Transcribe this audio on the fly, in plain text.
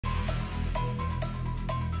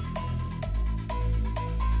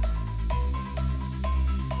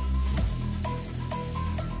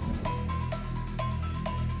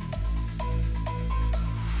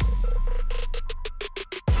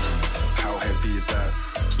heavy is that?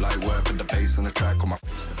 Light work with the bass on the track, on my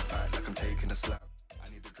face to the back like I'm taking a slap. I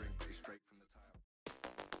need a drink, but it's straight from the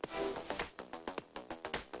tap.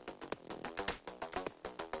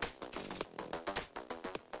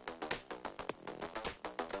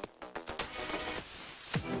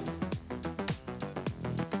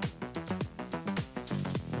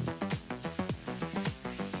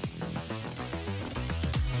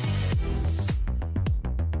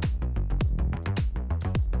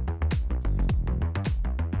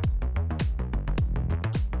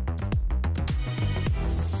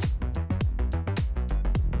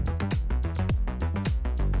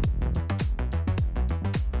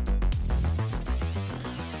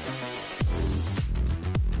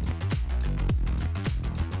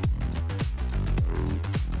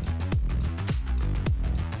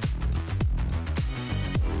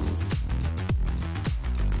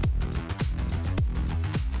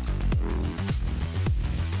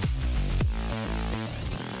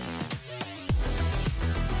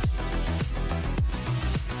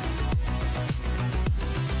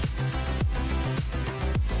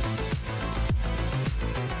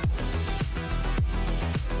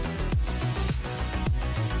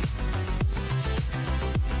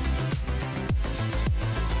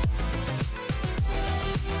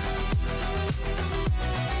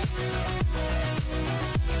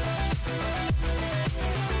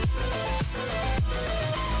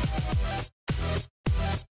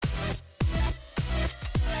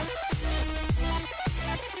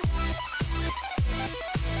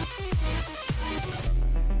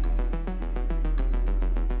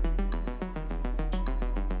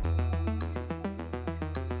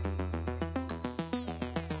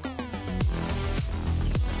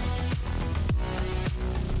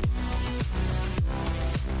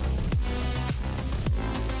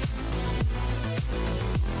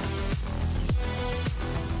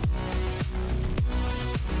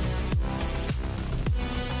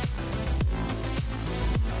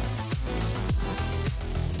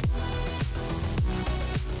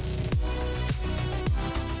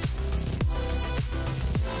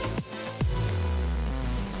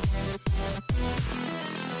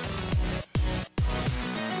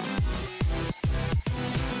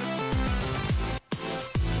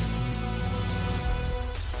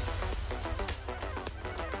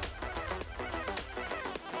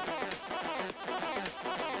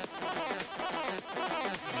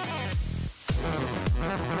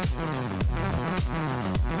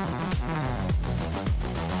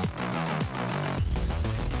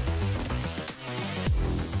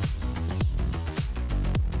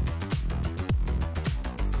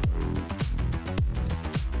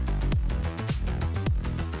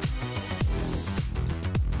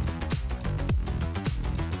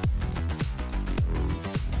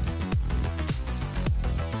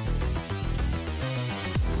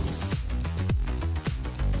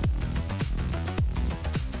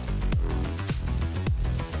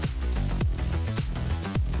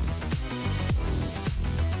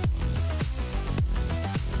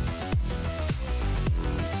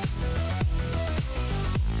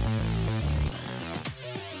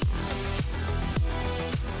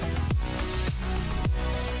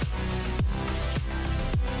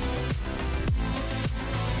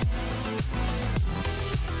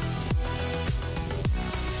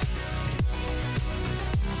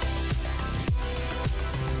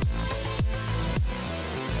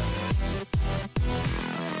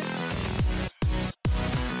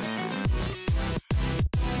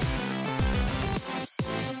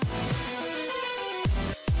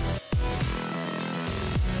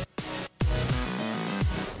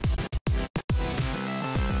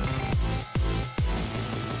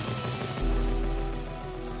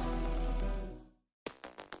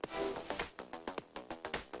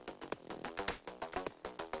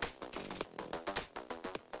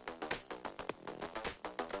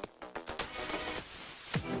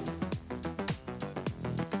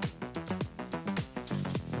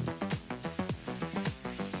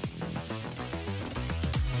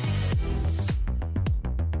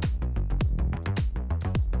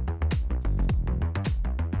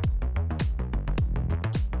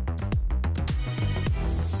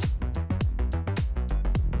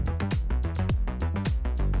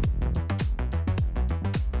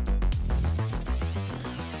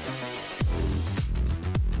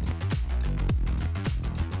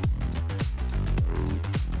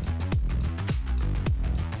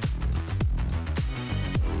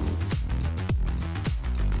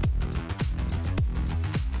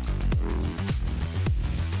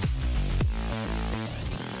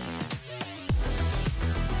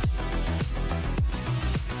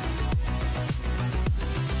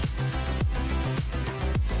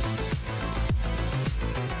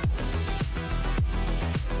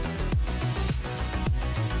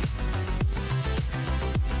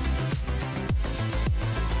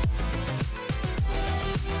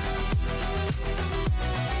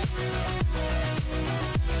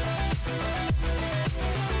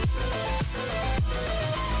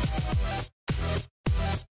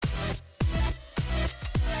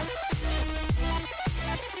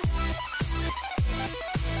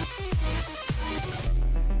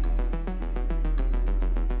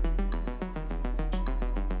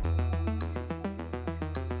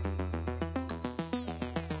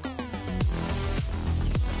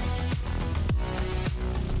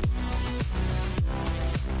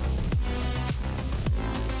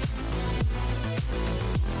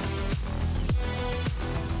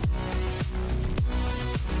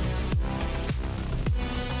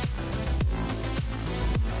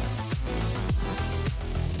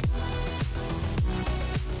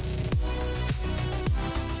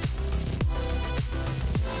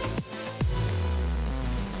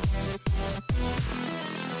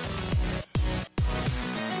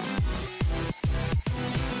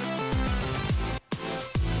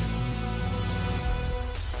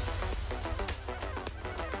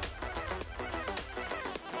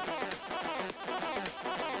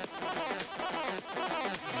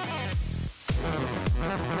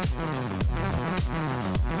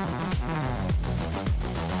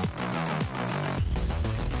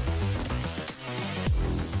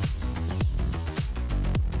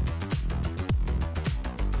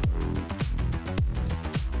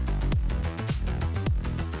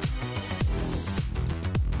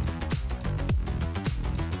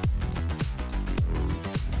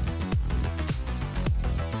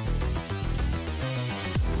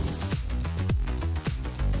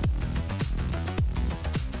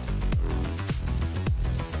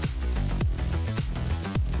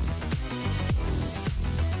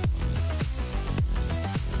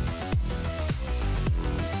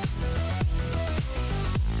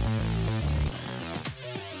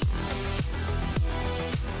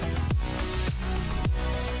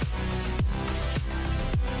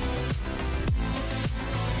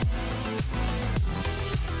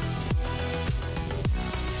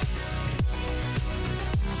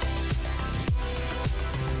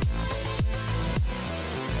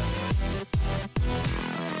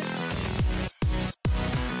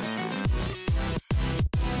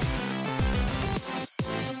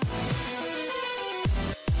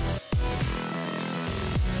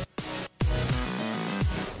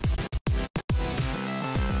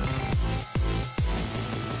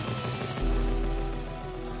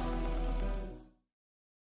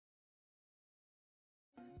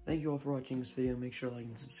 Thank you all for watching this video. Make sure to like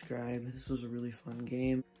and subscribe. This was a really fun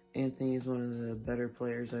game. Anthony is one of the better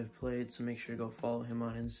players I've played, so make sure to go follow him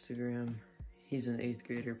on Instagram. He's an 8th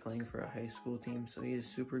grader playing for a high school team, so he is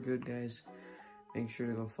super good, guys. Make sure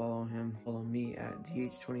to go follow him. Follow me at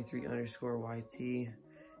DH23_YT.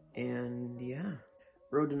 And yeah,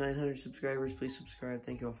 road to 900 subscribers. Please subscribe.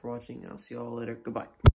 Thank you all for watching, and I'll see you all later. Goodbye.